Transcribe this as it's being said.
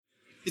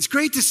It's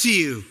great to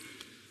see you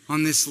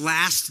on this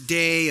last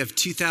day of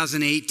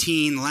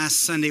 2018, the last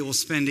Sunday we'll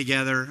spend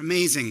together.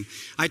 Amazing.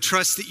 I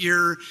trust that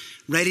you're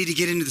ready to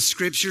get into the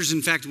scriptures.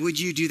 In fact, would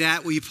you do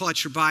that? Will you pull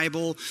out your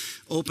Bible,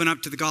 open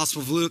up to the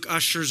Gospel of Luke?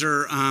 Ushers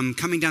are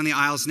coming down the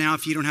aisles now.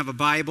 If you don't have a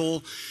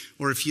Bible,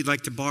 or if you'd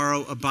like to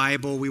borrow a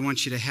Bible, we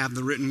want you to have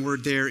the written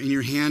word there in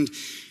your hand.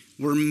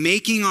 We're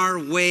making our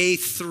way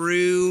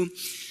through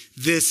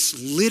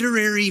this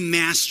literary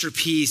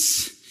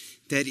masterpiece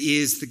that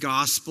is the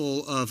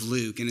Gospel of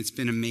Luke, and it's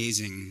been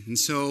amazing. And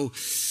so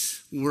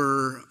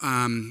we're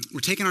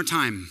taking our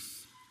time.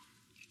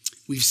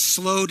 We've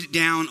slowed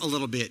down a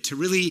little bit to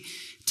really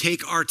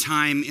take our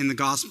time in the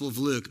Gospel of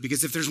Luke,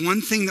 because if there's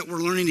one thing that we're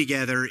learning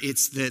together,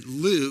 it's that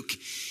Luke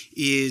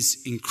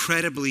is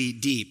incredibly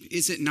deep.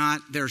 Is it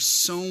not? There's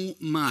so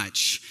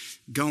much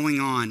going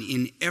on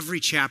in every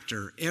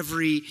chapter,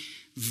 every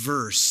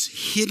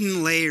verse,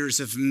 hidden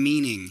layers of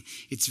meaning.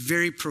 It's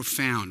very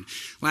profound.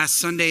 Last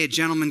Sunday, a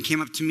gentleman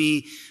came up to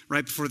me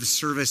right before the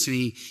service, and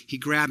he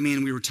grabbed me,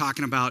 and we were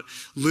talking about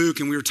Luke,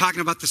 and we were talking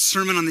about the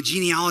sermon on the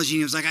genealogy, and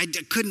he was like, I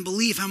couldn't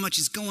believe how much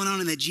is going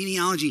on in that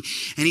genealogy.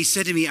 And he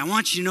said to me, I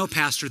want you to know,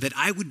 Pastor, that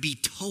I would be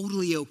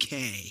totally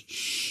okay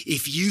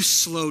if you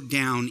slowed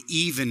down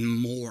even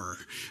more,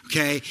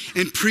 okay,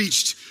 and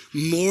preached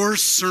more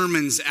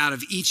sermons out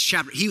of each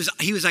chapter. He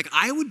was like,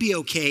 I would be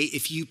okay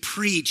if you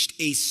preached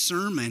a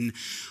sermon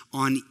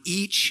on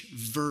each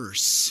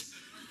verse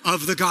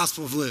of the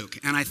Gospel of Luke.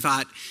 And I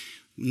thought,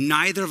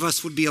 neither of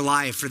us would be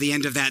alive for the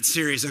end of that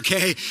series,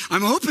 okay?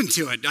 I'm open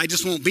to it. I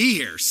just won't be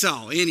here.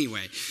 So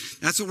anyway,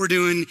 that's what we're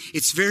doing.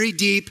 It's very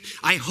deep.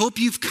 I hope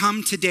you've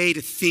come today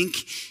to think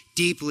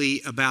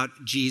deeply about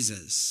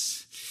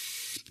Jesus,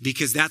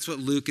 because that's what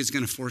Luke is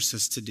going to force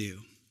us to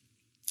do.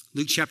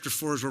 Luke chapter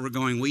 4 is where we're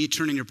going. Will you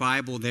turn in your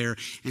Bible there?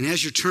 And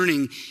as you're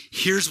turning,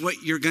 here's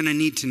what you're going to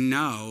need to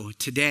know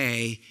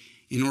today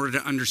in order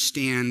to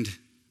understand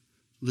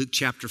Luke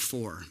chapter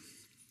 4.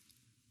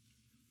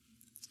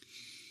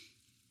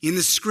 In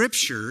the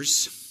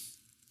scriptures,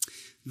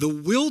 the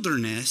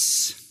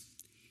wilderness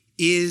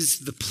is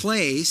the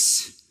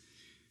place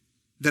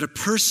that a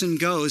person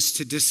goes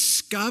to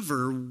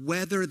discover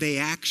whether they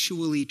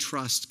actually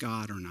trust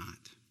God or not.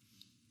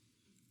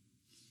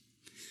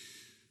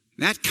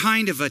 That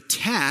kind of a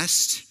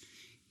test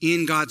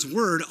in God's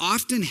word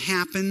often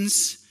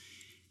happens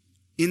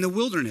in the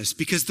wilderness,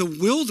 because the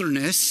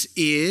wilderness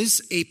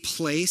is a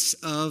place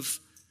of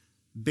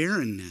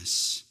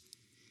barrenness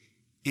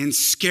and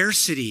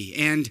scarcity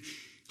and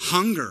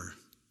hunger.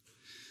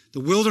 The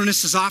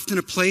wilderness is often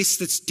a place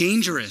that's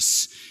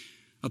dangerous,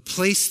 a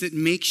place that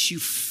makes you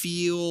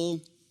feel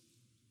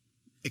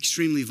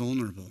extremely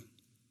vulnerable.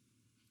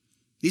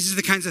 These are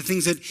the kinds of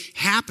things that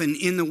happen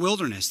in the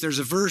wilderness. There's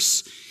a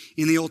verse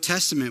in the Old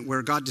Testament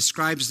where God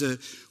describes the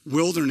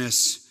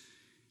wilderness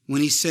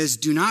when he says,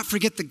 do not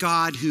forget the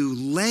God who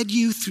led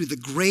you through the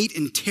great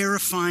and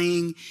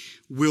terrifying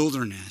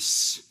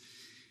wilderness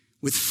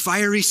with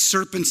fiery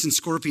serpents and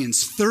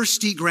scorpions,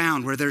 thirsty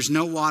ground where there's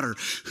no water,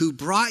 who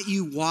brought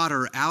you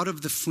water out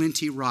of the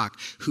flinty rock,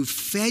 who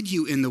fed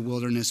you in the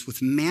wilderness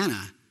with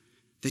manna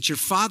that your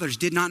fathers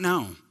did not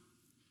know,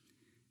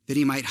 that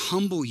he might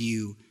humble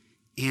you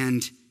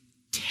and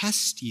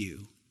test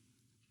you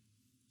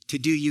to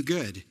do you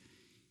good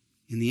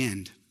in the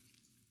end.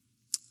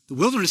 The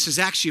wilderness is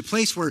actually a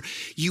place where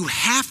you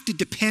have to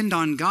depend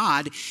on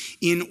God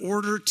in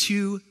order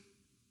to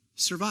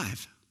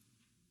survive.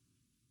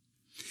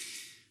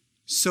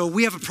 So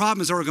we have a problem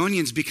as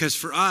Oregonians, because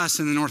for us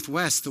in the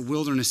Northwest, the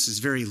wilderness is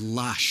very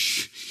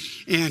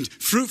lush and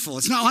fruitful.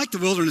 It's not like the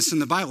wilderness in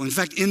the Bible. In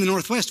fact, in the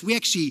Northwest, we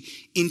actually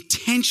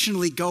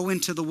intentionally go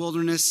into the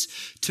wilderness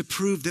to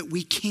prove that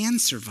we can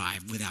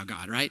survive without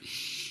God, right?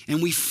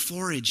 And we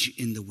forage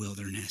in the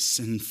wilderness.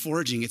 And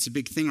foraging, it's a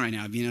big thing right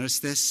now. Have you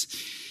noticed this?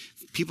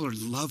 People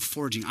love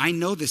foraging. I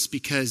know this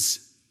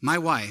because my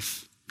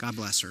wife, God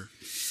bless her,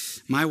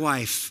 my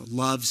wife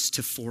loves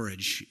to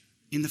forage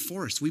in the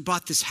forest. We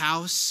bought this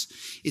house.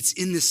 It's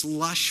in this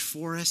lush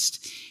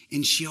forest,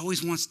 and she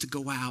always wants to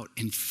go out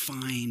and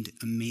find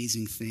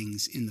amazing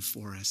things in the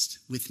forest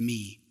with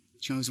me.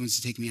 She always wants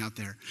to take me out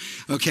there,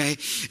 okay?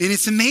 And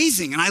it's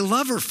amazing, and I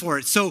love her for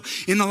it. So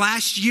in the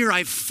last year,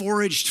 I've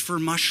foraged for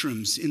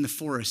mushrooms in the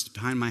forest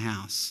behind my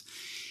house.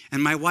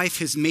 And my wife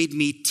has made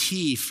me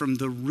tea from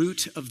the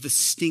root of the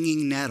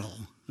stinging nettle,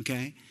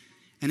 okay?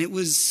 And it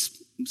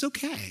was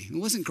okay. It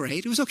wasn't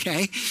great. It was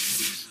okay,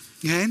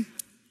 okay?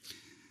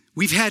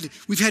 We've had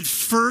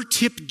fir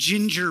tip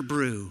ginger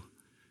brew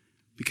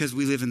because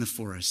we live in the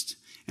forest.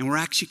 And we're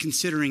actually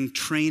considering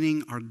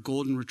training our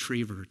golden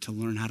retriever to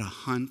learn how to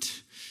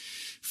hunt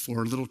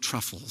for little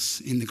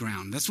truffles in the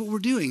ground. That's what we're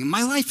doing. And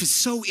my life is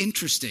so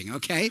interesting,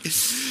 okay?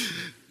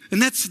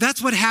 And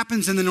that's what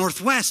happens in the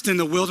Northwest, in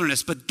the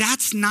wilderness. But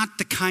that's not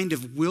the kind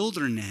of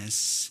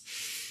wilderness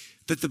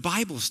that the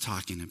Bible's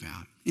talking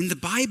about. In the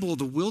Bible,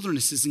 the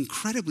wilderness is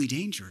incredibly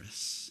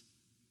dangerous.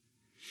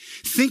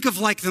 Think of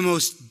like the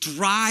most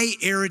dry,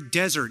 arid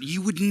desert.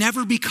 You would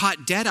never be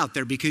caught dead out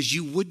there because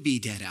you would be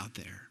dead out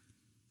there.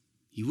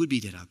 You would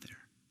be dead out there.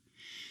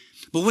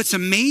 But what's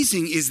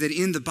amazing is that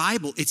in the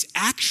Bible, it's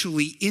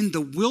actually in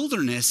the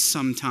wilderness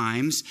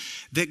sometimes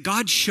that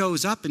God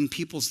shows up in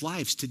people's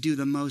lives to do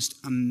the most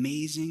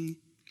amazing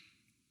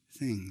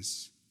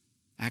things,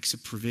 acts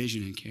of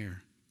provision and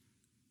care.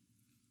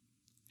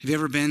 Have you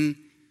ever been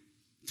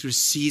through a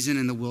season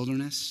in the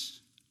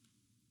wilderness?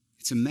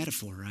 It's a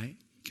metaphor, right?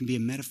 It can be a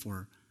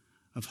metaphor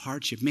of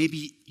hardship.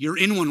 Maybe you're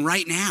in one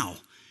right now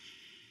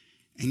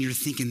and you're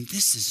thinking,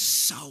 this is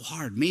so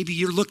hard. Maybe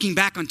you're looking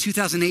back on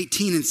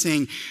 2018 and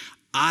saying,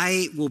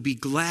 I will be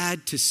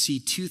glad to see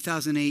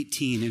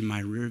 2018 in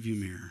my rearview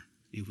mirror.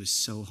 It was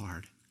so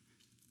hard.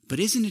 But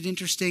isn't it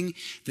interesting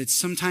that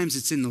sometimes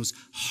it's in those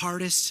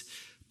hardest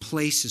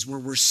places where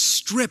we're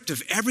stripped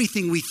of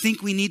everything we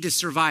think we need to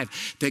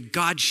survive that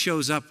God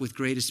shows up with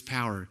greatest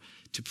power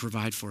to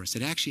provide for us?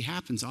 It actually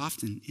happens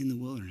often in the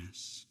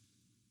wilderness.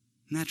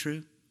 Isn't that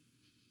true?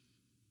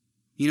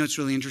 You know, it's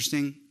really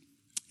interesting.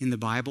 In the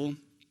Bible,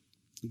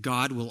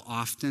 God will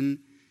often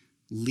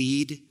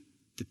lead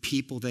the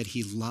people that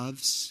he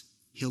loves.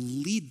 He'll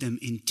lead them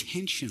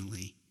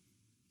intentionally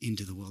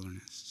into the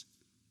wilderness.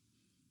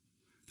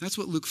 That's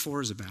what Luke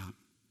 4 is about.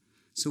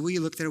 So will you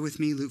look there with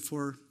me, Luke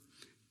 4,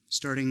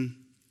 starting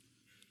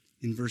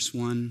in verse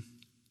 1.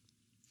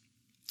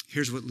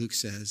 Here's what Luke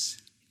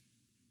says.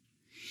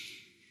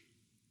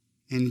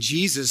 And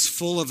Jesus,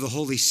 full of the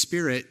Holy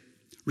Spirit,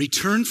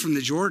 returned from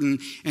the Jordan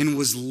and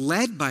was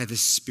led by the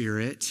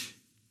Spirit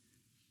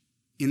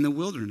in the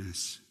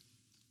wilderness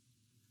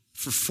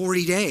for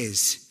 40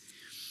 days,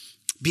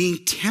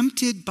 being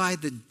tempted by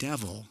the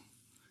devil.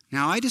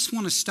 Now, I just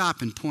want to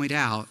stop and point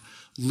out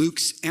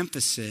Luke's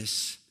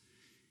emphasis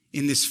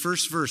in this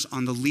first verse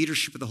on the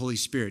leadership of the Holy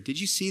Spirit.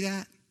 Did you see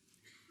that?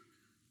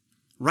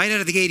 Right out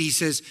of the gate, he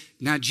says,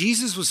 now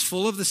Jesus was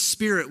full of the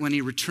Spirit when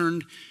he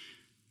returned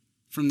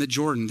from the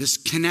Jordan. This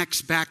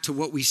connects back to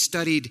what we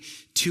studied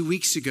 2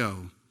 weeks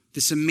ago,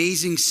 this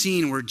amazing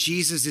scene where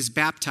Jesus is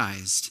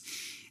baptized.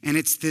 And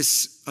it's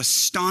this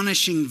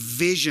astonishing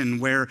vision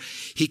where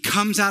he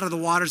comes out of the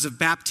waters of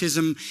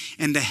baptism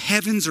and the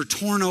heavens are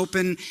torn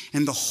open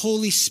and the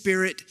Holy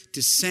Spirit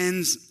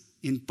descends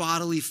in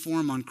bodily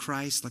form on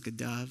Christ like a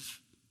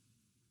dove.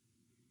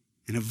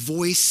 And a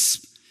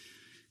voice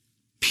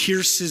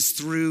pierces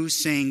through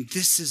saying,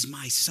 this is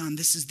my son.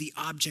 This is the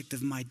object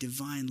of my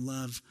divine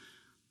love.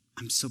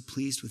 I'm so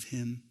pleased with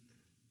him.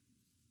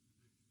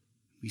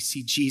 We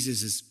see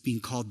Jesus as being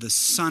called the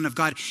Son of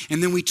God.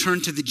 And then we turn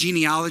to the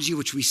genealogy,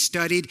 which we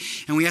studied,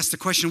 and we ask the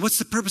question, what's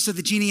the purpose of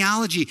the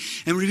genealogy?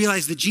 And we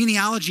realize the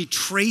genealogy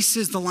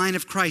traces the line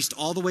of Christ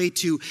all the way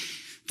to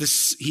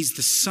he's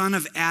the son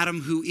of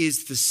Adam, who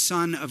is the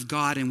Son of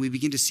God. And we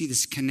begin to see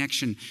this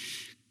connection.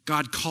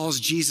 God calls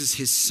Jesus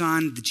his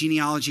son. The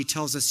genealogy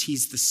tells us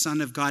he's the Son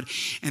of God.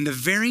 And the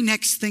very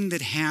next thing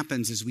that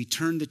happens as we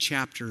turn to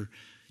chapter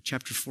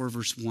 4,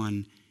 verse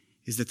 1,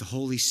 is that the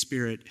Holy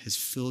Spirit has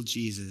filled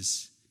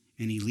Jesus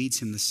and he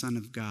leads him, the Son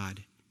of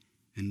God.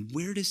 And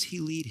where does he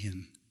lead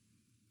him?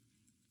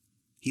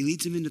 He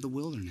leads him into the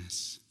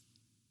wilderness.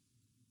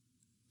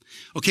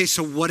 Okay,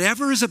 so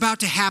whatever is about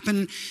to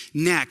happen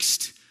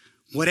next,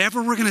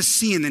 whatever we're going to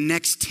see in the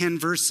next 10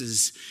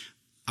 verses,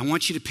 I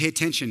want you to pay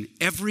attention.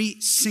 Every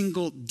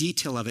single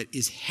detail of it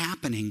is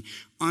happening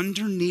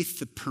underneath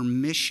the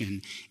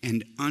permission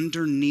and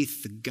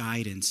underneath the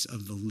guidance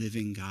of the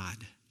living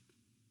God.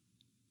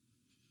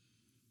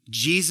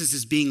 Jesus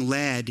is being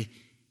led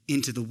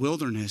into the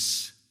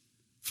wilderness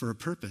for a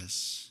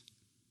purpose.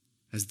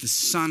 As the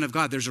Son of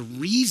God, there's a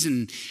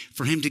reason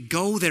for him to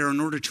go there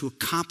in order to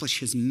accomplish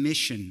his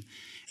mission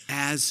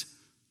as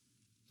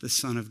the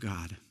Son of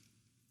God.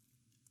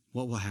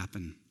 What will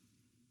happen?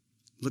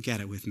 Look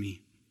at it with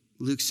me.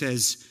 Luke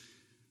says,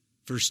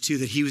 verse 2,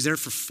 that he was there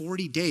for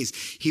 40 days.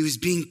 He was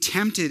being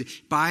tempted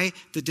by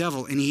the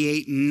devil, and he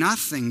ate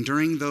nothing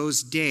during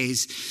those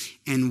days.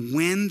 And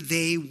when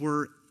they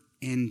were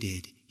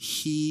ended,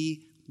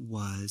 he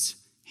was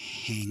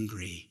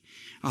hangry.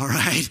 All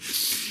right?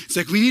 It's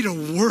like we need a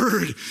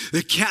word.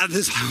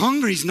 This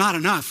hungry is not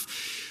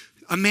enough.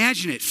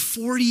 Imagine it,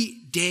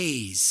 40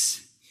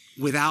 days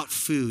without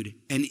food.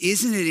 And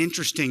isn't it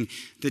interesting?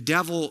 The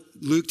devil,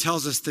 Luke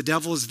tells us the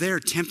devil is there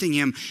tempting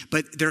him,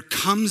 but there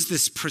comes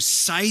this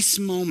precise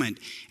moment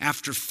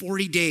after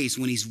 40 days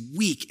when he's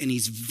weak and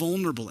he's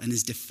vulnerable and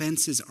his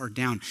defenses are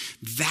down.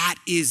 That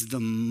is the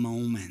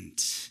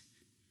moment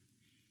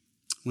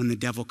when the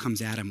devil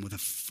comes at him with a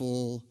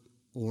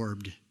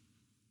full-orbed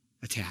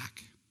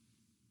attack.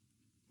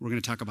 We're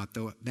going to talk about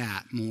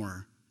that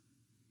more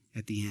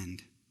at the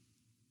end.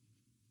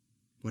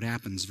 What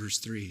happens? Verse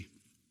 3.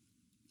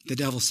 The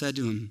devil said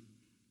to him,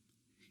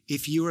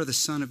 if you are the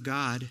Son of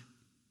God,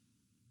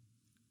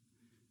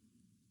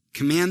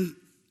 command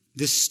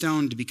this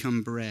stone to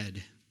become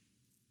bread.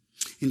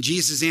 And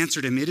Jesus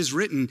answered him, it is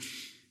written,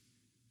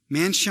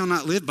 man shall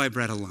not live by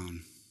bread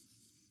alone.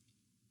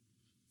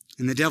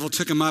 And the devil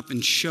took him up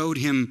and showed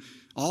him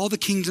all the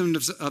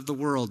kingdoms of the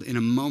world in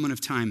a moment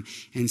of time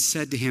and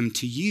said to him,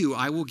 to you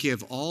I will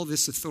give all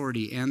this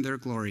authority and their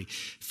glory,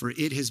 for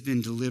it has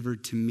been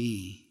delivered to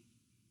me.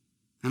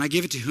 and I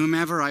give it to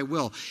whomever I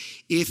will.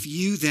 If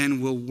you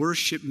then will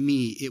worship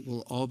me, it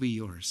will all be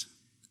yours."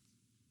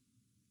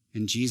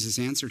 And Jesus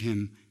answered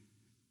him,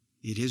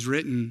 "It is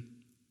written,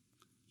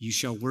 you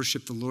shall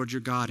worship the Lord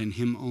your God, and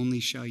him only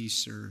shall you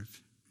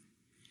serve."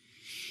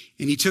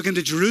 And he took him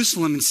to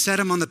Jerusalem and set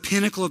him on the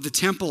pinnacle of the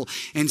temple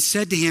and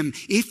said to him,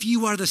 "If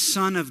you are the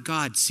Son of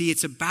God." See,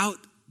 it's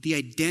about the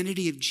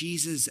identity of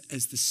Jesus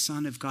as the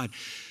Son of God.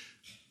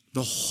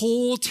 The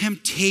whole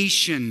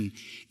temptation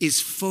is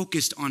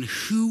focused on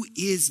who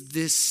is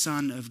this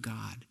Son of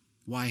God?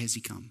 Why has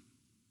he come?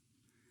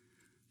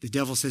 The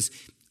devil says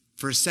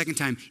for a second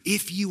time,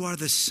 "If you are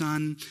the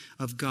Son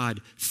of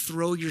God,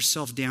 throw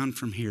yourself down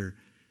from here,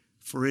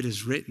 for it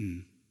is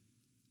written,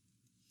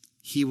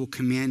 he will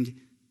command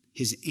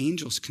his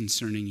angels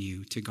concerning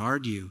you to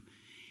guard you,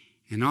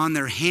 and on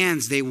their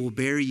hands they will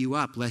bear you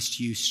up, lest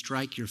you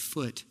strike your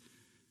foot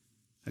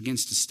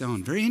against a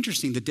stone." Very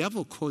interesting. The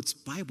devil quotes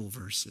Bible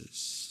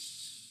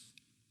verses.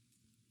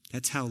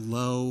 That's how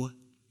low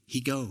he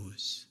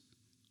goes.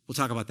 We'll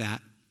talk about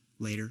that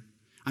later.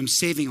 I'm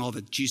saving all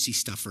the juicy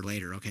stuff for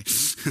later, okay?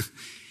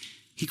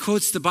 He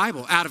quotes the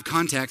Bible out of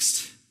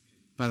context,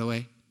 by the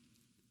way.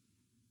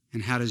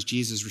 And how does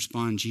Jesus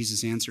respond?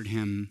 Jesus answered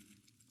him,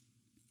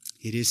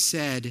 "It is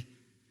said,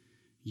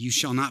 you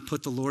shall not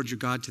put the Lord your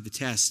God to the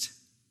test."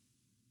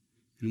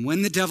 And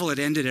when the devil had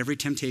ended every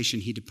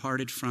temptation, he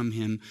departed from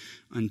him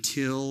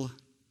until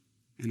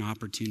an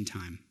opportune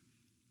time.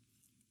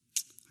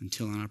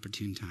 Until an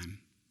opportune time.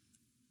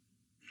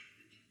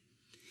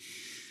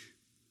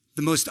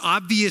 The most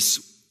obvious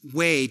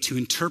way to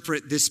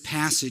interpret this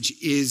passage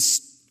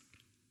is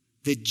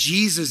that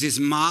Jesus is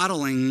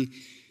modeling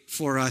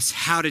for us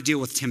how to deal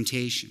with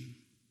temptation.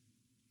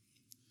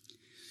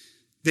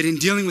 That in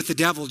dealing with the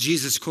devil,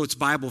 Jesus quotes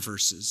Bible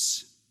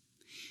verses.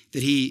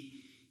 That he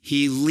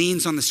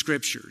leans on the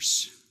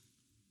scriptures.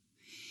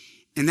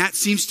 And that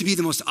seems to be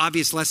the most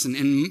obvious lesson.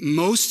 In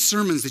most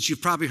sermons that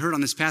you've probably heard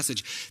on this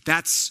passage,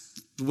 that's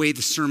the way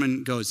the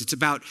sermon goes. It's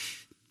about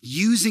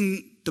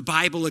using the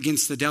Bible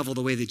against the devil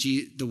the way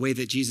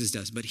that Jesus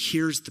does. But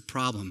here's the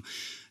problem.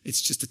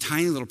 It's just a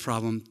tiny little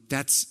problem.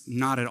 That's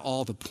not at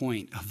all the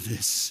point of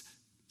this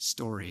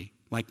story.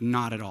 Like,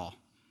 not at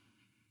all.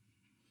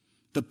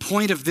 The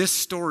point of this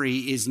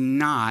story is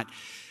not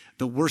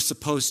that we're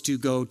supposed to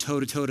go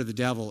toe-to-toe to the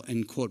devil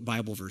and quote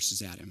Bible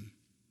verses at him.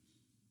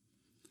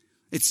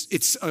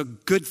 It's a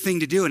good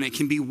thing to do, and it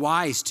can be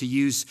wise to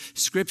use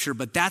scripture,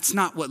 but that's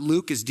not what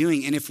Luke is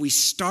doing. And if we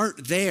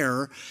start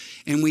there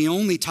and we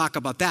only talk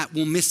about that,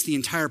 we'll miss the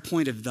entire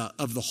point of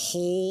the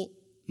whole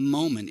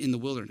moment in the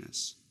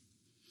wilderness.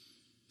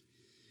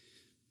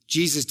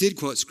 Jesus did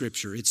quote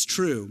scripture, it's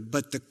true,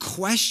 but the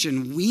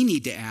question we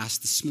need to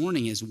ask this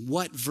morning is,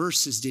 what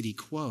verses did he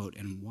quote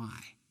and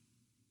why?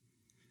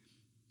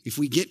 If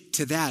we get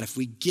to that, if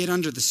we get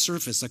under the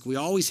surface like we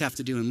always have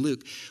to do in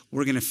Luke,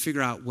 we're going to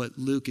figure out what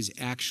Luke is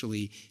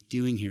actually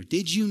doing here.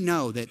 Did you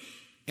know that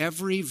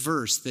every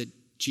verse that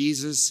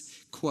Jesus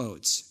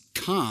quotes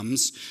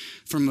comes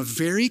from a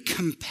very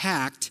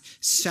compact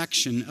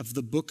section of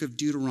the book of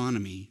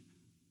Deuteronomy?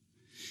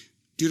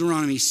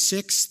 Deuteronomy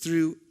 6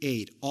 through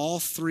 8,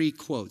 all three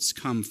quotes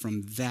come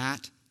from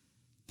that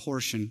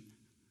portion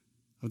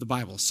of the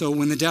Bible. So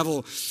when the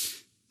devil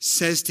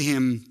says to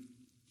him,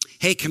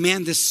 "Hey,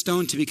 command this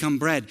stone to become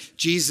bread,"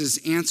 Jesus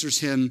answers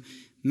him,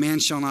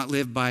 "Man shall not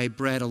live by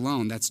bread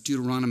alone." That's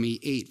Deuteronomy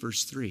 8,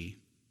 verse 3.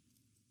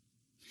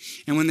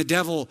 And when the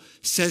devil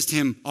says to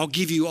him, "I'll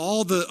give you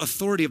all the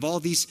authority of all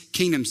these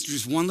kingdoms,"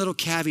 there's one little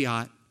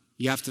caveat.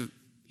 You have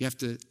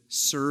to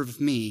serve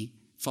me,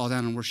 fall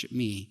down and worship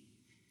me.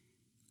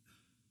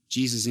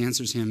 Jesus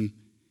answers him,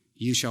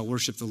 "You shall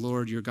worship the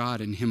Lord your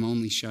God, and him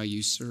only shall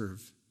you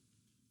serve."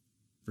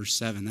 Verse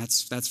 7,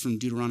 that's from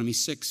Deuteronomy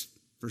 6,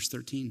 verse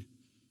 13.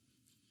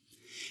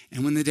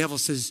 And when the devil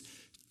says,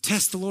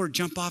 "Test the Lord,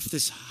 jump off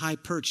this high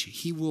perch,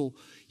 he will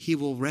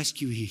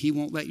rescue you. He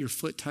won't let your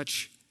foot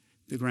touch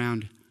the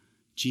ground,"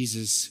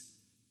 Jesus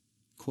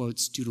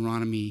quotes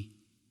Deuteronomy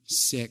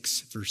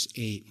 6, verse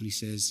 8, when he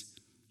says,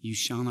 "You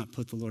shall not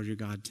put the Lord your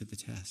God to the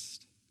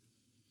test."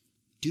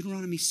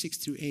 Deuteronomy 6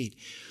 through 8.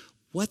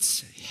 What's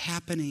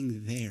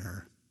happening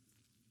there?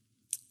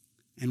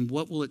 And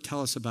what will it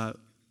tell us about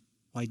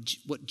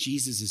what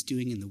Jesus is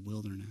doing in the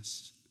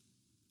wilderness?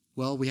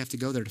 Well, we have to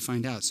go there to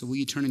find out. So will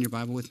you turn in your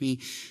Bible with me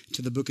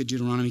to the book of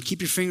Deuteronomy? Keep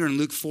your finger in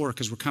Luke 4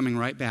 because we're coming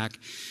right back.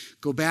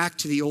 Go back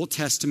to the Old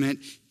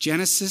Testament,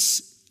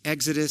 Genesis,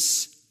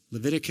 Exodus,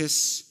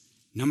 Leviticus,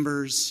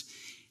 Numbers,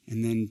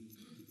 and then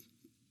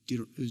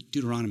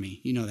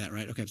Deuteronomy. You know that,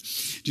 right? Okay.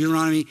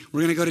 Deuteronomy.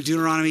 We're going to go to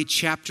Deuteronomy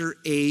chapter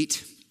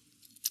 8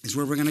 is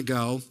where we're going to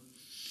go.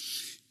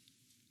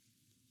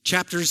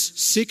 Chapters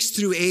 6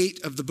 through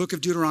 8 of the book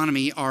of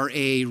Deuteronomy are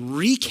a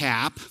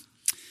recap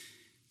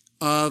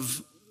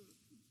of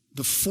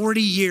the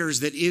 40 years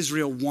that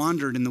Israel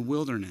wandered in the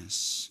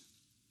wilderness.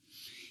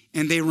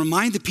 And they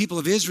remind the people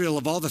of Israel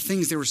of all the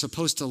things they were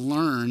supposed to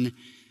learn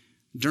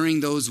during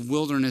those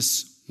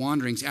wilderness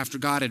wanderings after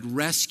God had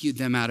rescued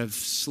them out of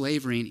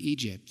slavery in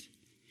Egypt.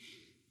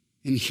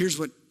 And here's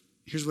what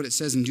here's what it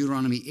says in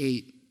Deuteronomy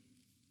 8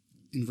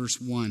 in verse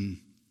 1.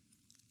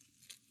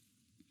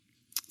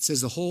 It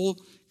says, the whole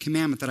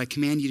commandment that I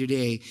command you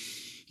today,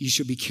 you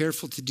shall be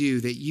careful to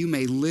do, that you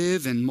may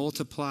live and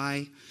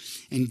multiply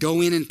and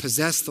go in and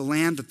possess the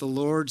land that the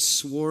Lord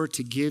swore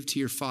to give to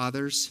your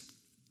fathers.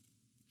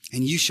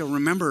 And you shall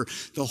remember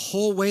the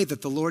whole way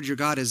that the Lord your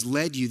God has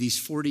led you these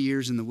 40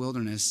 years in the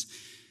wilderness,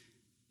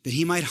 that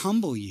he might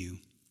humble you,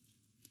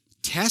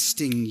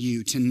 testing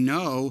you to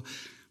know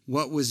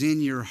what was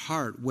in your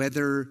heart,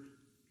 whether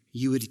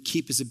you would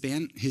keep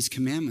his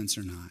commandments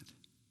or not.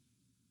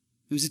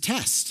 It was a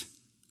test.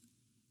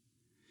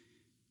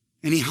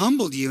 And he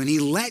humbled you, and he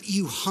let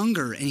you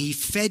hunger, and he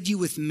fed you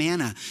with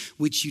manna,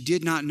 which you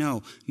did not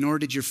know, nor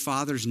did your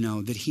fathers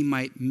know, that he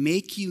might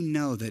make you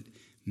know that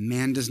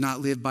man does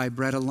not live by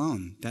bread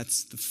alone.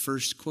 That's the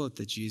first quote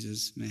that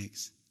Jesus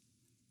makes.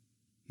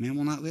 Man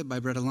will not live by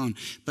bread alone,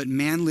 but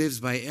man lives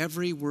by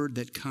every word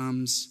that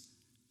comes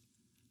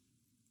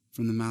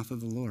from the mouth of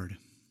the Lord.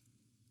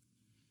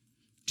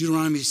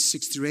 Deuteronomy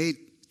 6-8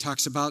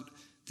 talks about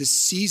this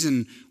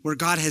season where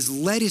God has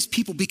led his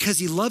people because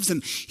he loves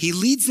them. He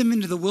leads them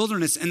into the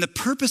wilderness, and the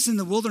purpose in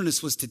the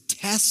wilderness was to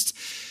test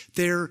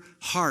their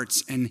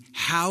hearts. And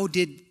how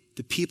did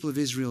the people of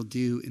Israel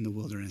do in the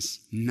wilderness?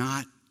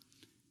 Not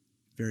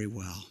very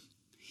well.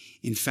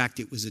 In fact,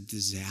 it was a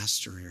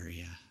disaster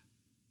area.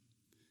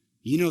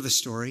 You know the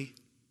story.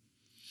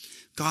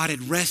 God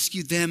had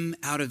rescued them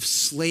out of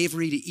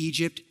slavery to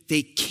Egypt.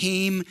 They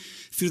came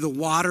through the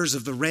waters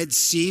of the Red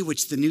Sea,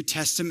 which the New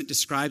Testament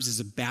describes as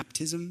a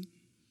baptism.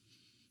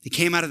 They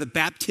came out of the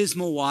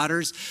baptismal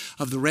waters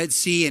of the Red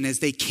Sea, and as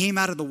they came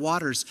out of the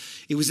waters,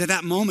 it was at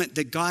that moment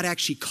that God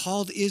actually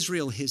called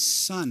Israel his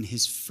son,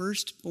 his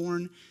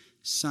firstborn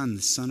son,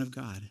 the Son of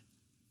God.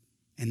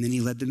 And then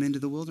he led them into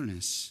the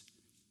wilderness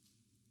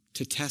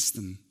to test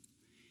them.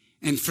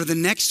 And for the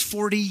next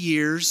 40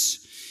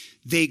 years,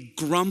 they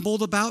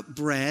grumbled about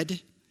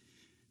bread,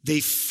 they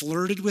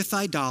flirted with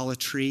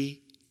idolatry,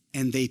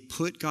 and they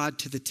put God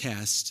to the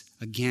test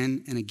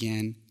again and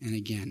again and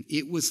again.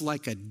 It was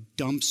like a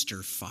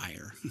dumpster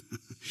fire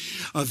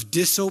of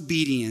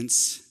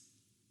disobedience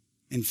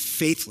and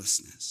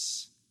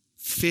faithlessness.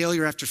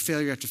 Failure after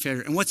failure after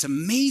failure. And what's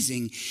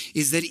amazing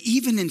is that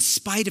even in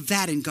spite of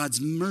that, in God's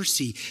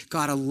mercy,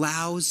 God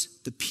allows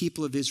the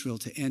people of Israel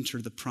to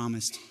enter the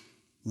promised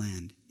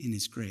land in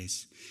his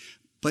grace.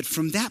 But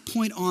from that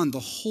point on, the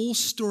whole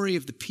story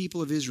of the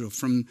people of Israel,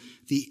 from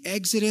the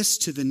Exodus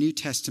to the New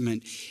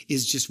Testament,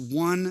 is just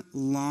one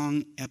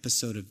long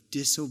episode of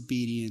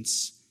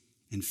disobedience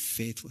and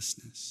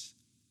faithlessness.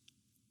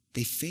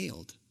 They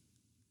failed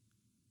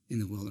in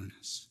the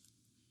wilderness.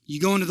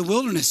 You go into the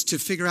wilderness to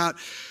figure out,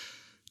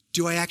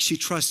 do I actually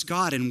trust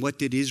God? And what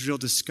did Israel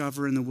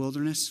discover in the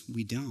wilderness?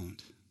 We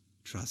don't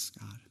trust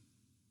God.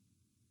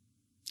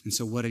 And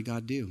so what did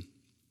God do?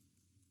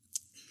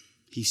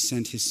 He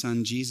sent his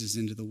son Jesus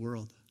into the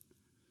world.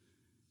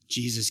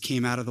 Jesus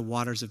came out of the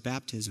waters of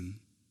baptism.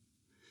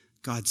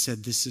 God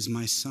said, this is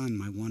my son,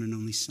 my one and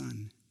only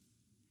son.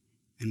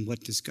 And what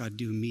does God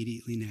do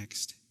immediately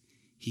next?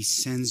 He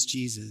sends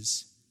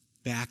Jesus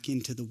back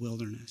into the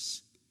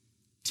wilderness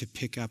to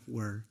pick up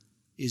where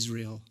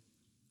Israel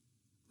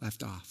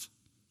left off.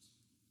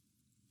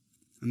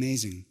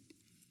 Amazing.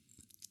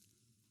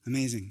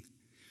 Amazing.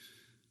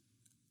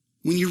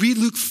 When you read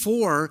Luke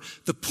 4,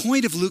 the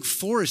point of Luke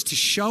 4 is to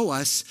show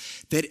us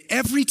that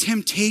every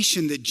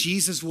temptation that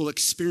Jesus will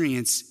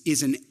experience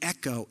is an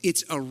echo.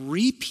 It's a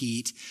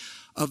repeat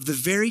of the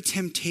very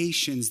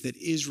temptations that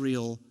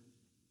Israel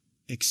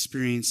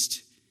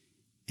experienced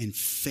and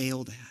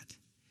failed at.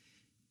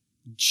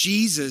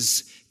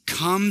 Jesus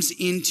comes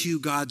into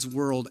God's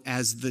world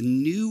as the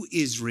new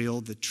Israel,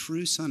 the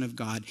true Son of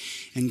God,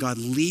 and God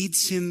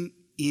leads him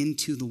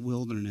into the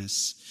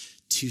wilderness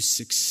to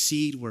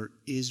succeed where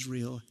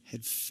Israel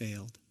had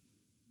failed.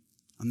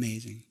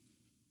 Amazing.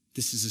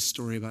 This is a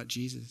story about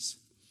Jesus.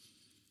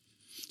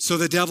 So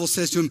the devil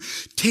says to him,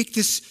 take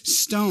this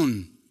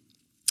stone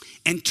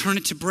and turn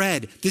it to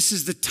bread. This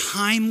is the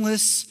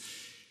timeless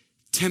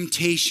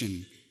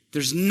temptation.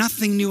 There's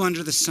nothing new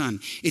under the sun.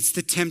 It's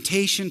the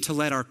temptation to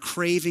let our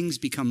cravings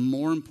become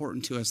more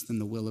important to us than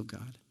the will of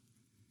God.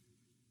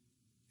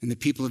 And the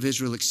people of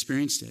Israel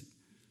experienced it.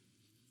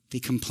 They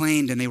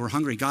complained and they were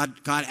hungry. God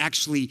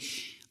actually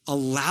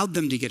allowed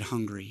them to get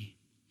hungry.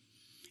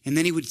 And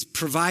then he would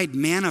provide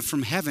manna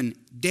from heaven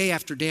day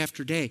after day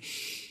after day.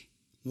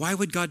 Why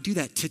would God do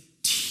that? To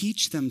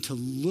teach them to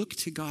look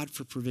to God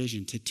for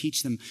provision, to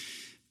teach them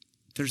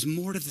there's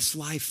more to this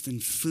life than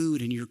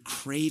food and your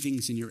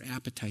cravings and your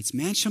appetites.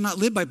 Man shall not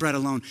live by bread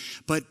alone,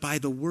 but by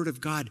the word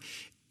of God.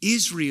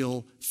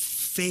 Israel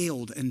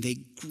failed and they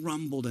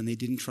grumbled and they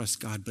didn't trust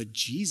God, but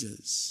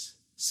Jesus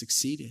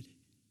succeeded.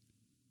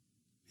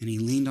 And he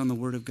leaned on the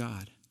word of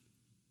God.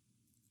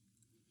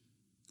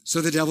 So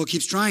the devil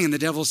keeps trying, and the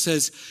devil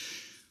says,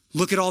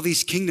 look at all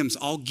these kingdoms.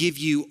 I'll give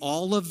you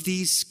all of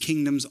these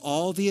kingdoms,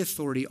 all the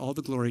authority, all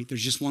the glory.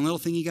 There's just one little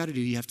thing you got to do.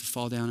 You have to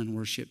fall down and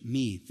worship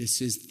me.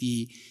 This is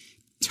the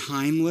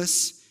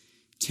timeless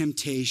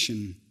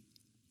temptation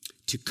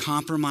to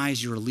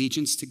compromise your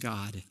allegiance to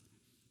God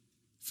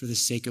for the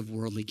sake of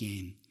worldly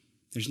gain.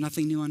 There's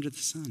nothing new under the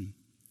sun.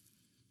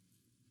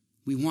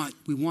 We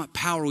want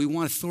power, we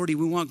want authority,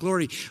 we want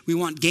glory, we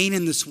want gain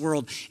in this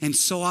world. And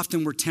so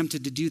often we're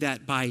tempted to do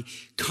that by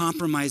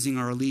compromising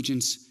our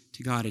allegiance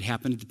to God. It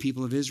happened to the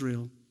people of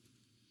Israel.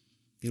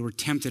 They were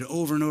tempted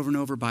over and over and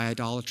over by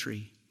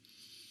idolatry.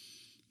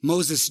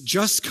 Moses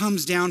just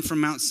comes down from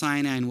Mount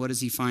Sinai, and what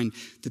does he find?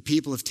 The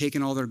people have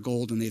taken all their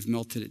gold and they've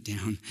melted it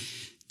down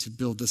to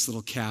build this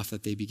little calf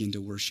that they begin to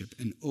worship.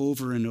 And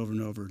over and over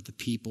and over, the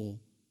people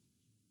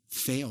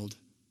failed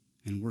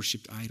and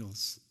worshiped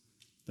idols,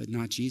 but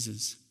not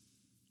Jesus.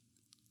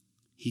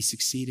 He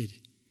succeeded.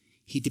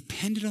 He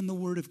depended on the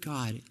word of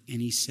God, and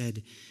he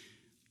said,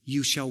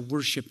 "You shall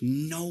worship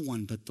no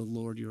one but the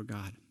Lord your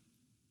God."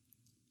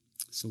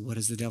 So what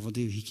does the devil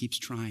do? He keeps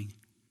trying.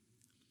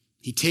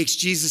 He takes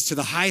Jesus to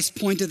the highest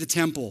point of the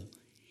temple,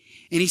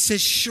 and he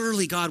says,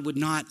 surely God would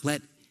not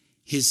let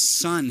his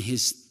son,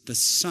 the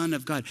Son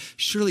of God,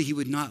 surely he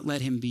would not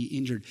let him be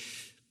injured.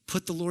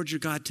 Put the Lord your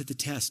God to the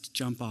test,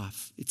 jump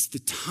off. It's the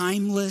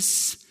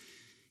timeless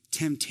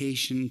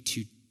temptation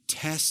to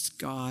test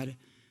God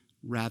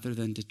rather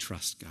than to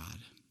trust God.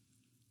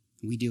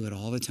 We do it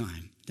all the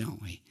time,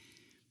 don't we?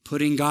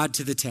 Putting God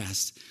to the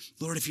test.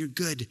 Lord, if you're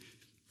good,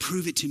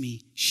 prove it to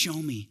me, show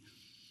me.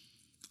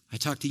 I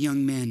talk to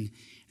young men,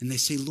 and they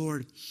say,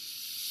 Lord,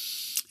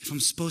 if I'm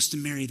supposed to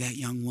marry that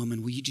young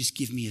woman, will you just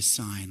give me a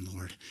sign,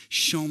 Lord?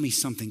 Show me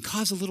something.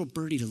 Cause a little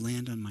birdie to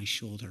land on my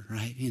shoulder,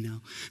 right? You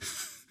know.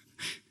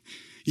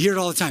 You hear it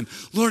all the time.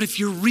 Lord, if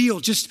you're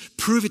real, just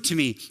prove it to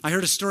me. I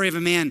heard a story of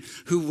a man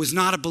who was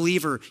not a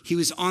believer. He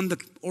was on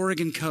the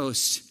Oregon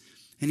coast,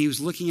 and he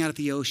was looking out at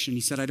the ocean.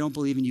 He said, I don't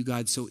believe in you,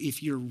 God, so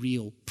if you're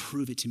real,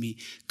 prove it to me.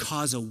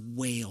 Cause a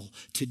whale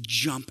to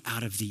jump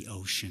out of the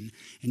ocean.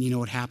 And you know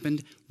what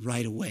happened?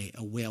 Right away,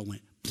 a whale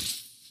went.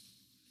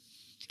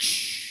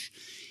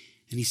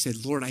 And he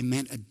said, Lord, I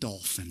meant a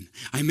dolphin.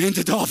 I meant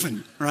a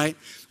dolphin, right?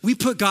 We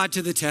put God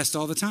to the test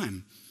all the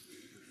time.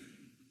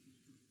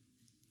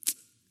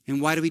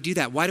 And why do we do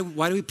that? Why do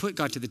we put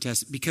God to the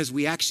test? Because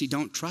we actually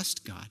don't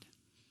trust God.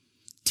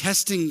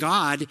 Testing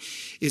God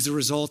is a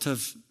result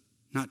of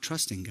not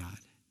trusting God.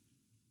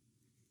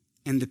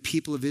 And the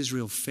people of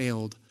Israel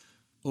failed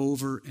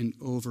over and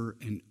over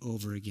and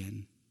over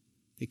again.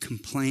 They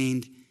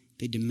complained,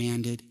 they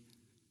demanded,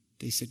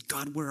 they said,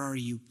 God, where are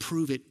you?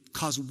 Prove it.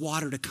 Cause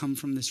water to come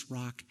from this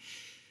rock.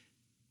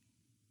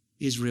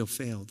 Israel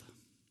failed,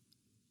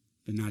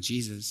 but not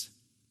Jesus.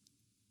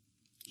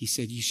 He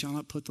said, you shall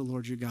not put the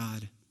Lord your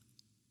God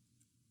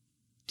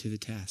to the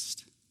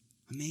test.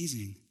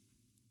 Amazing.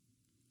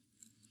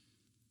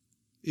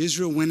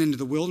 Israel went into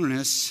the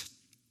wilderness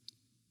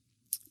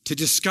to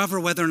discover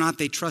whether or not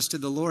they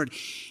trusted the Lord,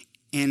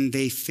 and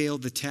they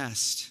failed the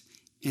test.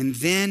 And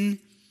then,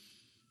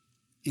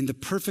 in the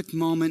perfect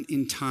moment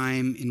in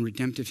time in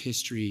redemptive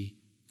history,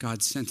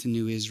 God sent a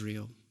new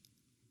Israel,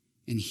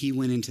 and he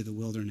went into the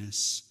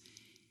wilderness,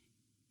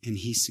 and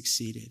he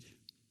succeeded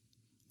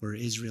where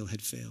Israel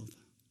had failed.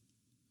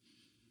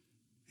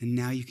 And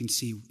now you can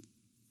see,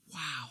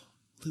 wow,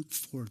 Luke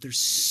 4, there's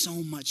so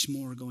much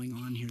more going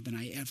on here than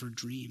I ever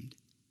dreamed.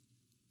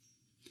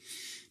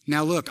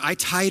 Now look, I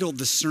titled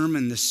the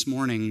sermon this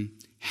morning,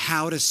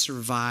 How to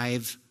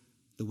Survive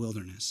the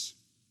Wilderness,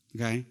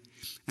 okay?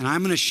 And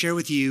I'm going to share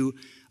with you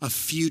a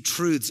few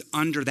truths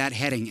under that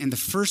heading. And the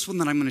first one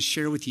that I'm going to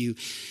share with you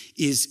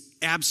is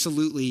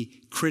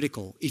absolutely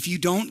critical. If you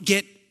don't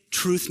get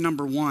truth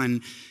number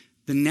one,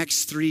 the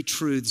next three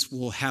truths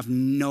will have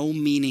no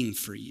meaning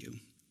for you.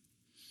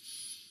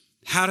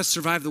 How to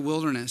survive the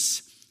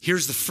wilderness.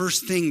 Here's the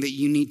first thing that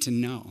you need to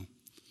know.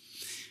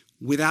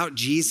 Without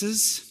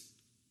Jesus,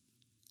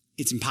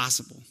 it's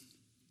impossible.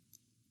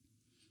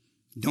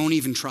 Don't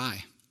even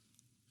try.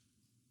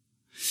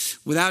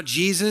 Without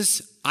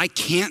Jesus, I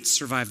can't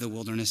survive the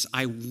wilderness.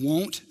 I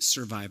won't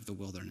survive the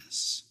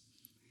wilderness.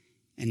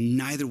 And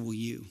neither will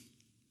you.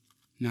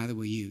 Neither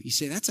will you. You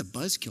say, that's a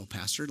buzzkill,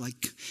 Pastor.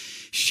 Like,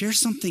 share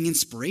something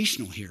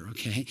inspirational here,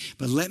 okay?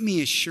 But let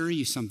me assure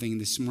you something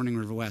this morning,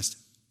 River West.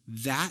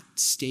 That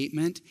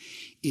statement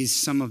is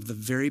some of the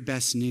very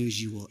best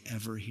news you will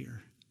ever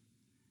hear.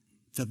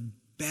 The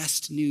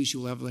best news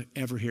you'll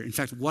ever hear. In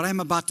fact, what I'm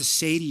about to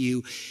say to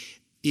you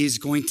is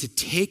going to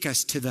take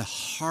us to the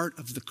heart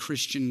of the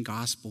Christian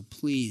gospel.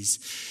 Please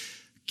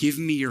give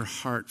me your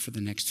heart for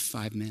the next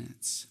 5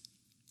 minutes.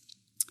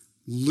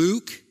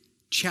 Luke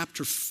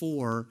chapter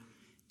 4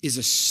 is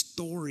a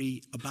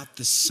story about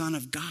the Son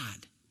of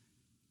God.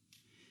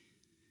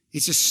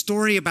 It's a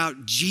story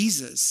about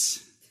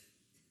Jesus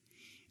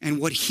and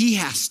what he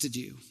has to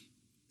do.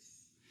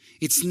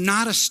 It's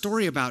not a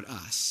story about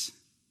us.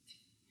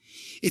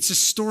 It's a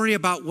story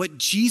about what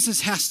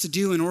Jesus has to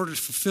do in order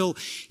to fulfill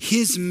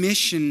his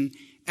mission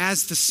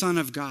as the Son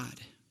of God.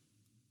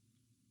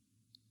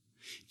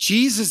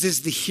 Jesus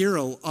is the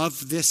hero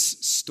of this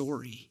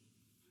story.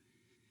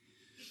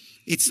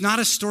 It's not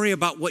a story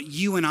about what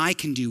you and I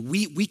can do.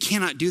 We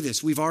cannot do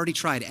this. We've already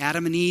tried.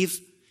 Adam and Eve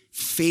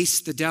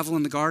faced the devil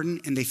in the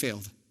garden and they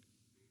failed.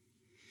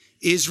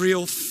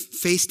 Israel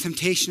faced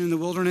temptation in the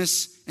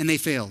wilderness and they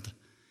failed.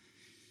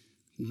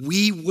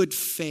 We would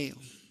fail.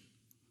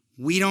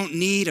 We don't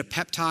need a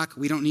pep talk.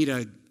 We don't need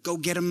a go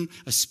get 'em,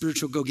 a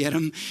spiritual go get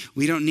 'em.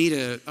 We don't need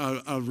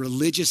a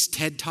religious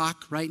TED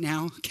talk right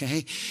now,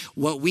 okay?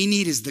 What we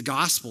need is the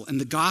gospel, and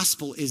the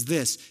gospel is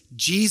this.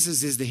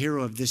 Jesus is the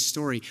hero of this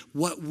story.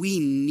 What we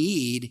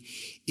need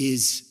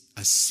is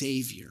a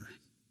savior.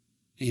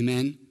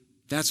 Amen?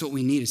 That's what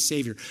we need, a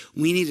savior.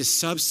 We need a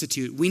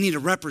substitute. We need a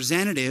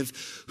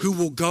representative who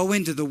will go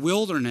into the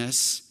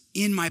wilderness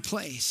in my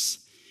place,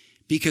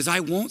 because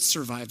I won't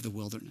survive the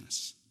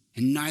wilderness,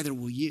 and neither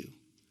will you.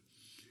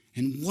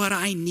 And what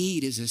I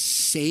need is a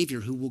savior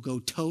who will go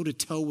toe to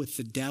toe with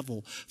the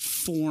devil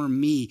for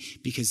me,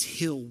 because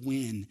he'll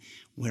win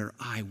where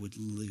I would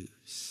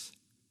lose.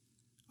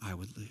 I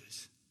would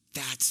lose.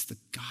 That's the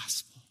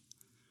gospel.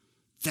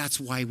 That's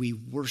why we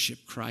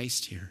worship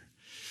Christ here.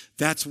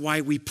 That's why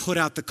we put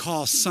out the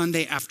call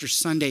Sunday after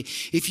Sunday.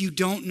 If you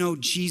don't know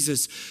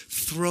Jesus,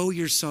 throw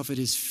yourself at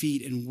his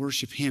feet and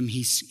worship him.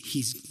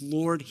 He's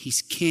Lord,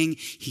 he's King,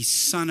 he's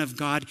Son of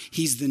God,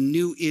 he's the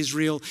new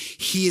Israel.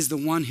 He is the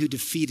one who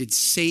defeated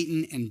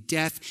Satan and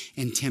death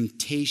and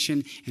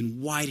temptation. And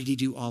why did he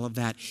do all of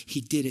that? He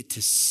did it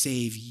to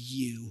save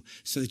you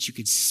so that you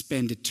could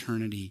spend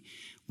eternity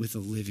with a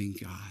living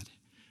God.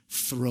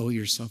 Throw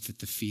yourself at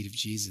the feet of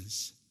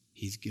Jesus.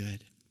 He's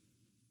good.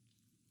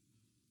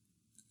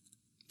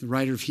 The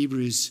writer of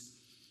Hebrews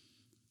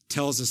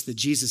tells us that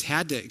Jesus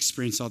had to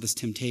experience all this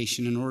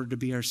temptation in order to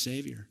be our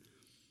Savior.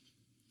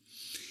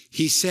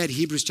 He said,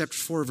 Hebrews chapter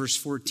 4, verse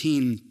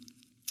 14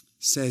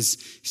 says,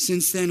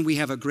 "Since then we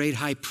have a great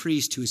high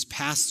priest who has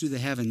passed through the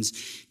heavens,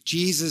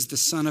 Jesus, the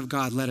Son of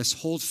God. Let us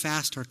hold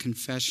fast our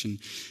confession,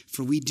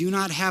 for we do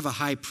not have a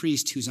high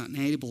priest who's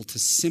unable to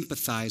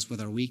sympathize with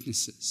our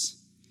weaknesses,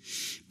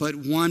 but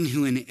one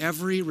who in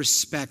every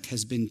respect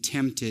has been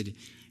tempted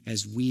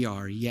as we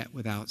are, yet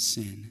without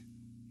sin."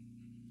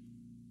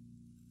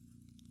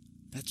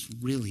 That's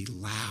really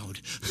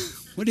loud.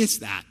 What is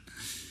that?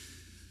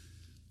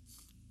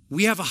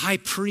 We have a high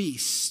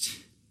priest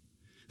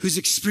who's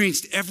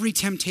experienced every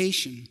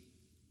temptation.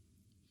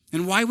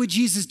 And why would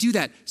Jesus do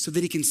that? So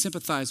that he can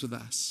sympathize with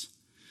us.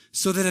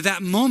 So that at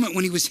that moment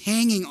when he was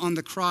hanging on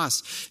the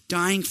cross,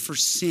 dying for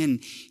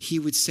sin, he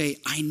would say,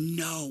 I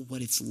know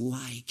what it's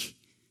like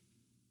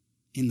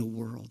in the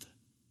world,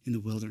 in the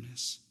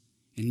wilderness.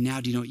 And now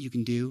do you know what you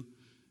can do?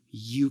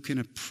 You can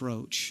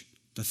approach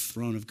the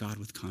throne of God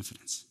with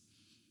confidence.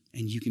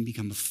 And you can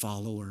become a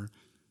follower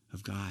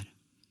of God.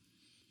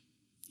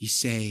 You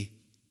say,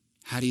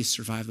 how do you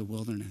survive the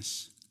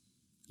wilderness?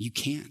 You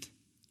can't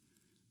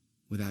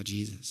without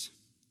Jesus.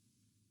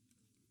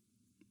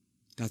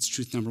 That's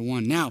truth number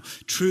one. Now,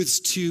 truths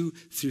 2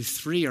 through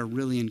 3 are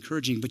really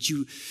encouraging, but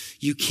you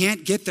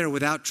can't get there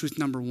without truth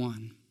number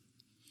 1.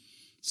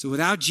 So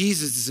without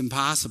Jesus, it's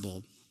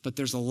impossible, but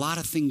there's a lot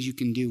of things you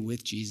can do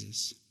with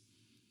Jesus.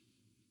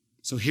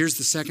 So here's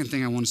the second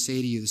thing I want to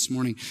say to you this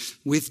morning.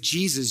 With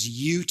Jesus,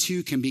 you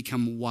too can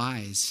become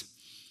wise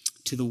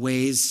to the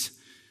ways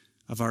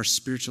of our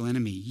spiritual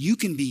enemy. You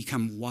can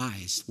become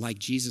wise like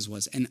Jesus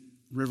was. And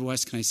River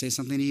West, can I say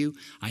something to you?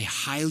 I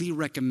highly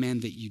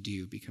recommend that you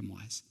do become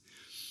wise.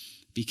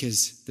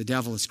 Because the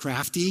devil is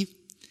crafty.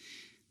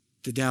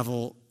 The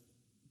devil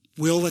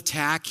will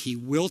attack. He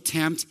will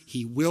tempt.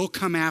 He will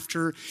come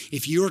after.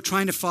 If you are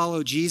trying to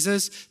follow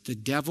Jesus, the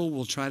devil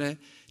will try to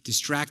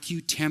distract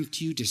you,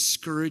 tempt you,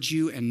 discourage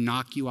you, and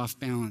knock you off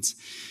balance.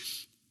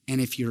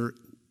 And if you're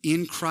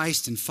in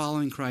Christ and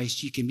following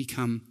Christ, you can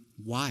become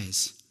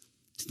wise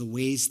to the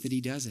ways that he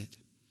does it.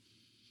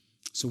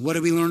 So what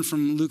do we learn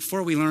from Luke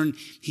 4? We learn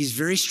he's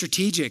very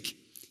strategic.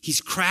 He's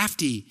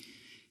crafty.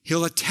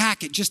 He'll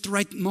attack at just the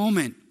right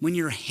moment when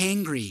you're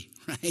hangry,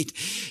 right?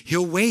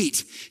 He'll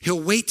wait.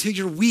 He'll wait till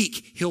you're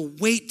weak. He'll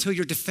wait till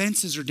your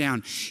defenses are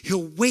down.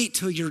 He'll wait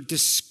till you're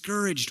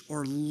discouraged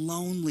or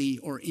lonely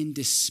or in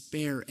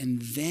despair.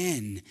 And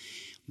then,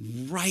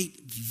 right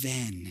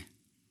then,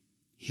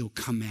 he'll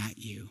come at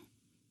you.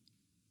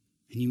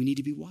 And you need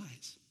to be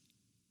wise.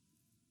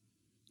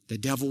 The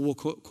devil will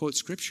quote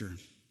scripture.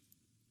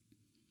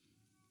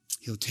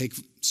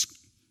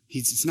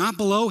 It's not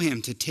below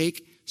him to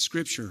take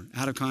scripture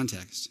out of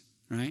context,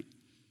 right?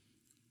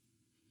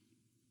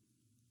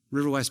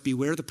 River West,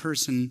 beware the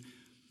person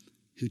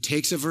who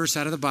takes a verse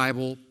out of the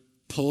Bible,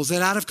 pulls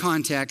it out of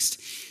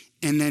context,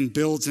 and then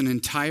builds an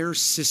entire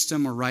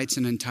system or writes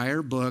an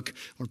entire book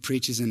or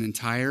preaches an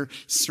entire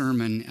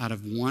sermon out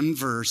of one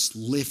verse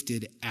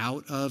lifted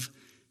out of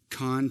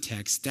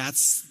context.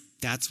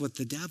 That's what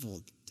the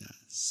devil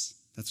does.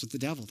 That's what the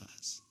devil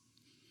does.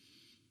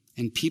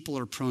 And people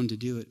are prone to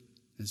do it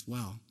as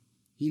well.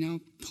 You know,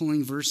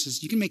 pulling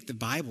verses. You can make the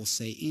Bible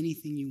say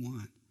anything you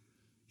want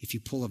if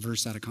you pull a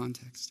verse out of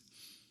context.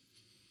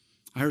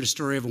 I heard a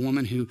story of a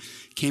woman who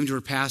came to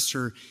her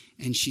pastor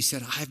and she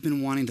said, I've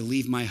been wanting to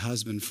leave my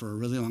husband for a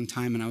really long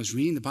time, and I was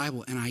reading the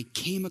Bible and I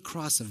came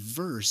across a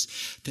verse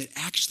that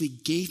actually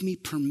gave me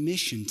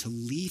permission to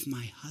leave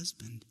my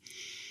husband.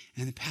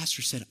 And the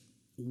pastor said,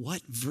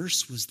 what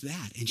verse was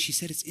that? And she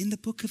said, it's in the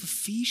book of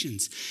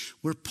Ephesians,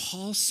 where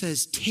Paul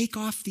says, take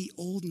off the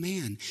old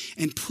man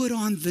and put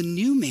on the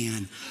new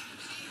man.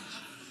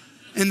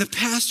 And the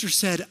pastor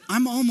said,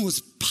 I'm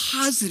almost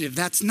positive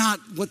that's not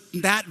what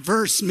that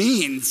verse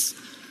means.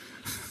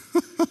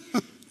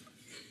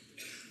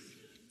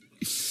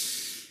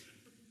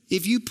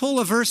 If you pull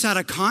a verse out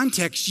of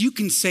context, you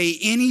can say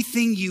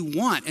anything you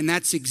want, and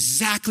that's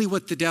exactly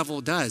what the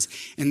devil does.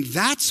 And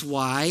that's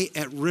why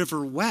at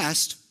River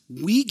West,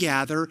 we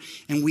gather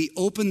and we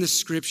open the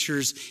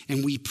scriptures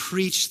and we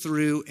preach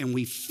through and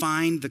we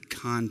find the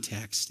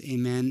context,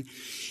 amen?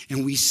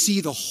 And we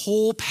see the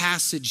whole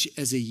passage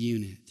as a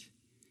unit.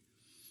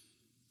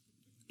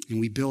 And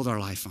we build our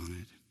life on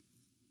it.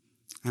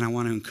 And I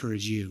want to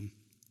encourage you,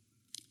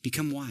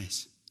 become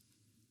wise.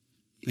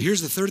 Now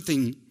here's the third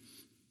thing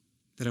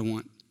that I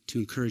want to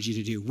encourage you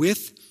to do.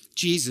 With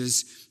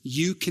Jesus,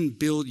 you can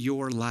build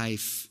your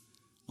life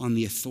on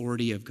the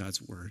authority of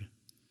God's word.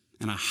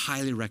 And I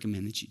highly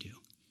recommend that you do.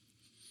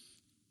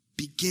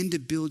 Begin to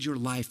build your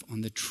life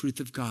on the truth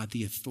of God,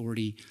 the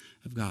authority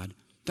of God.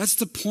 That's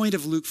the point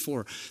of Luke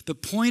 4. The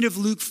point of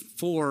Luke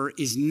 4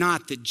 is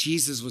not that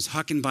Jesus was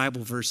hucking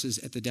Bible verses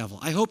at the devil.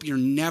 I hope you're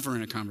never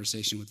in a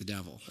conversation with the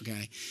devil,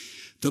 okay?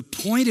 The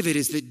point of it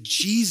is that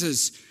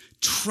Jesus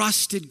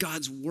trusted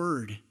God's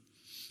word.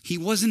 He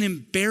wasn't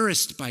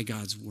embarrassed by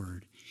God's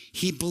word.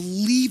 He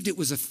believed it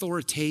was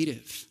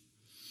authoritative.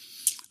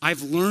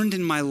 I've learned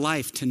in my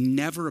life to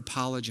never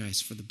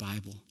apologize for the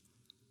Bible.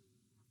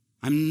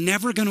 I'm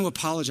never going to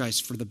apologize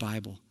for the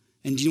Bible.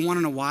 And do you want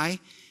to know why?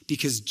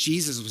 Because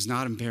Jesus was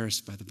not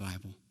embarrassed by the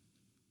Bible.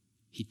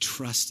 He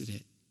trusted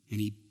it and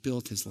he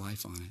built his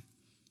life on it.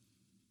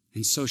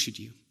 And so should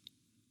you.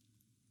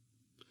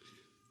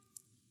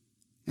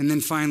 And then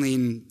finally,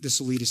 and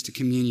this will lead us to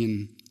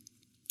communion,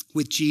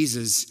 with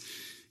Jesus,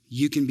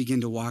 you can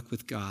begin to walk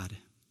with God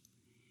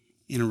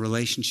in a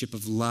relationship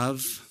of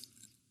love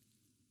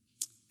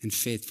and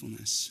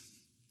faithfulness.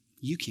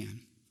 You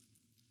can.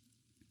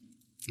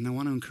 And I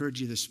want to encourage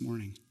you this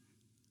morning.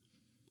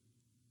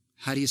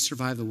 How do you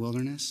survive the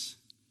wilderness?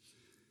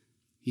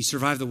 You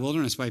survive the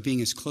wilderness by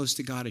being as close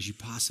to God as you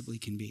possibly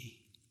can be.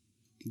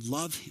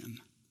 Love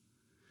him.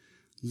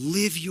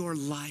 Live your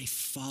life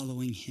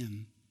following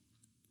him.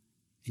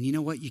 And you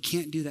know what? You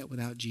can't do that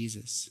without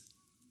Jesus.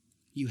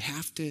 You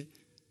have to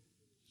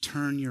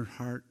turn your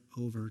heart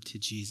over to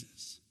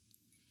Jesus.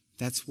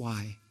 That's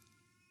why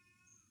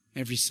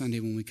every Sunday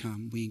when we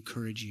come, we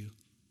encourage you.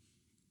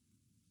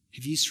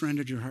 Have you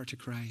surrendered your heart to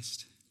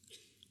Christ?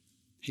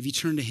 Have you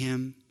turned to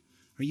him?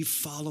 Are you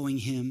following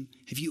him?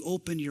 Have you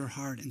opened your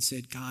heart and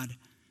said, God,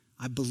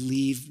 I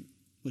believe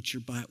what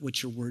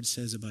your word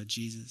says about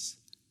Jesus?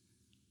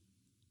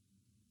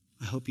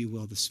 I hope you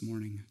will this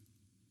morning.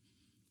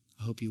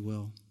 I hope you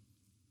will.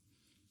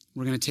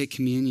 We're going to take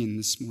communion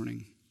this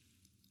morning.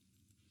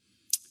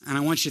 And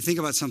I want you to think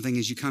about something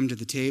as you come to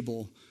the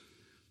table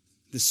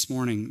this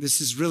morning. This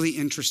is really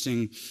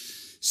interesting.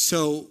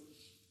 So,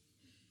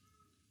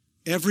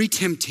 every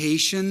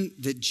temptation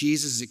that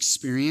Jesus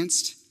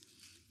experienced,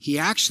 he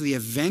actually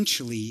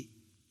eventually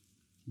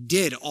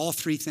did all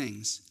three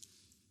things.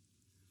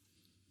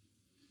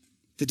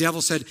 The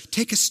devil said,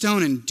 take a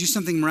stone and do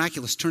something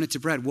miraculous, turn it to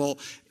bread. Well,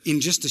 in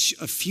just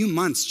a few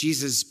months,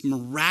 Jesus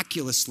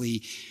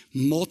miraculously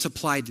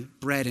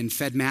multiplied bread and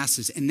fed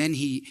masses. And then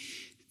he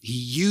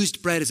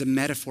used bread as a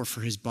metaphor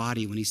for his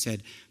body when he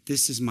said,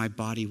 this is my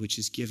body which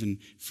is given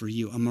for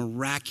you. A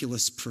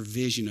miraculous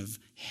provision of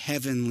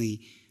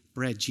heavenly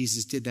bread.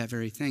 Jesus did that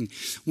very thing.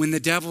 When the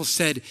devil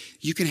said,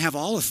 you can have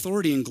all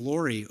authority and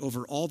glory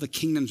over all the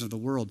kingdoms of the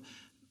world.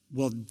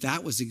 Well,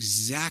 that was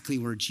exactly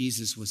where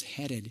Jesus was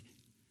headed.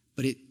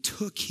 But it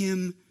took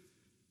him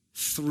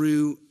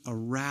through a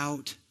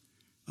route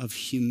of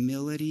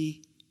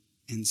humility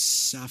and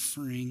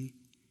suffering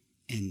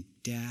and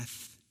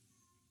death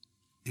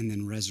and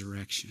then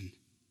resurrection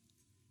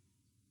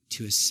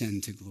to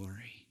ascend to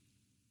glory.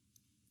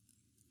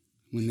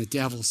 When the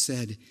devil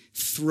said,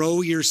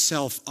 throw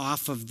yourself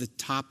off of the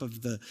top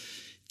of the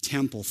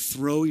temple,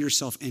 throw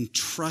yourself and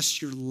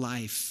trust your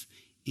life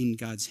in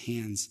God's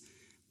hands.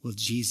 Well,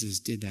 Jesus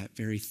did that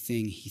very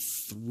thing. He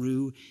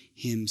threw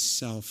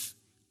himself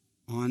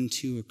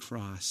onto a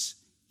cross,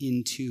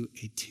 into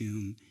a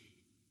tomb,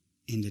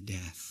 into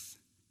death.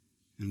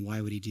 And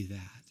why would he do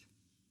that?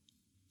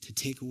 To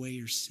take away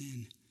your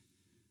sin.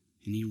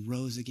 And he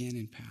rose again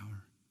in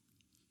power.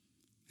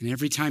 And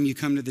every time you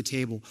come to the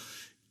table,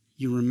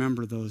 you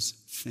remember those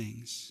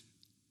things.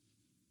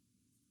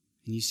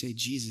 And you say,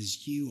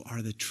 Jesus, you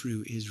are the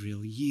true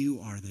Israel.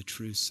 You are the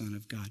true Son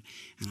of God.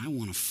 And I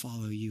want to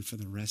follow you for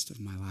the rest of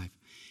my life.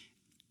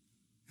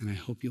 And I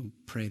hope you'll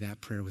pray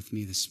that prayer with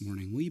me this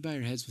morning. Will you bow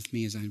your heads with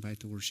me as I invite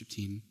the worship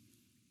team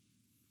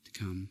to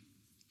come?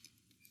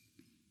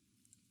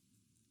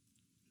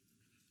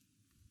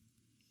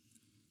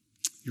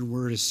 Your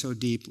word is so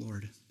deep,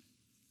 Lord.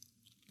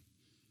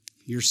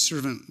 Your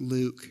servant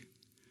Luke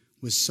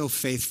was so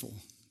faithful,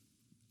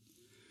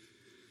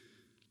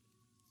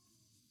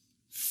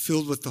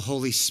 filled with the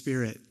Holy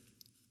Spirit.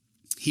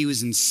 He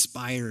was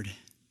inspired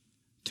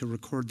to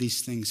record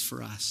these things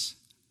for us.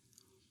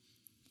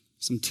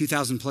 Some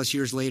 2,000 plus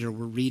years later,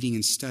 we're reading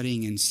and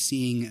studying and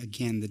seeing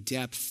again the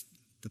depth,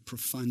 the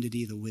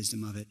profundity, the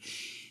wisdom of it.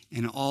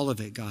 And all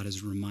of it, God,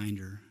 is a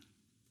reminder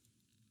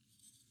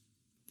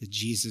that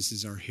Jesus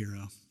is our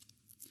hero.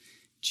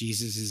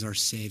 Jesus is our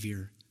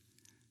Savior.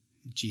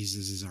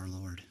 Jesus is our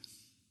Lord.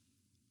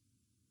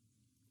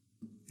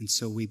 And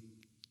so we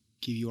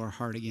give you our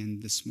heart again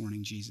this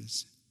morning,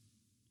 Jesus.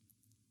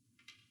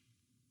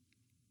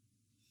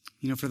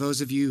 You know, for those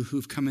of you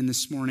who've come in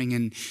this morning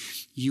and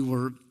you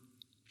were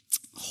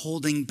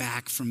holding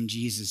back from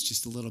Jesus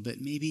just a little bit,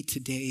 maybe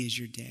today is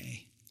your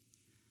day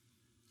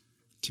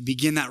to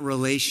begin that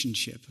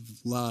relationship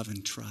of love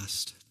and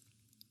trust.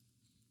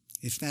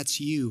 If that's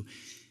you,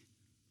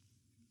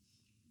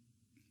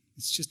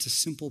 it's just a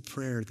simple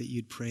prayer that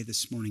you'd pray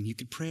this morning. You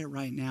could pray it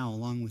right now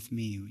along with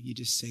me. You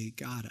just say,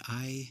 God,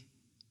 I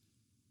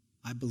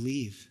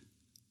believe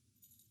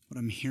what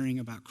I'm hearing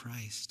about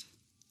Christ.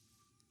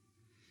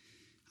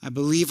 I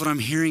believe what I'm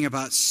hearing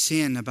about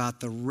sin,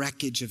 about the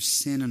wreckage of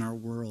sin in our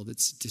world.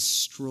 It's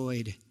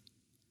destroyed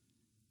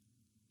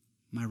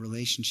my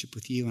relationship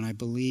with you. And I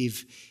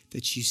believe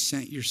that you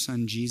sent your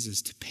son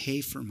Jesus to pay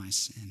for my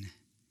sin,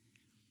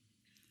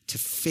 to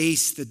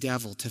face the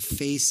devil, to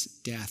face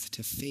death,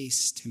 to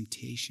face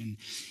temptation.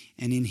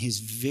 And in his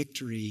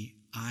victory,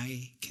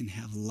 I can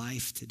have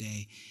life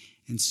today.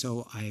 And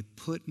so I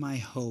put my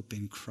hope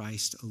in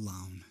Christ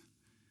alone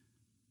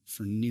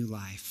for new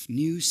life,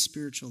 new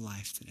spiritual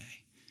life today.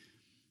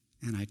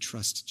 And I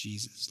trust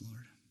Jesus,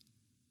 Lord.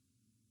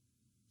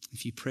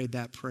 If you prayed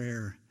that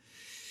prayer,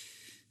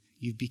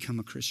 you've become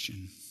a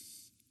Christian.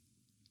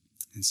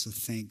 And so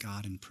thank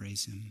God and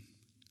praise him.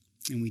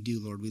 And we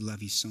do, Lord. We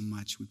love you so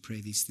much. We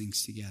pray these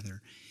things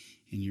together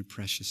in your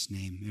precious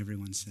name.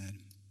 Everyone said,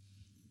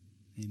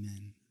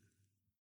 amen.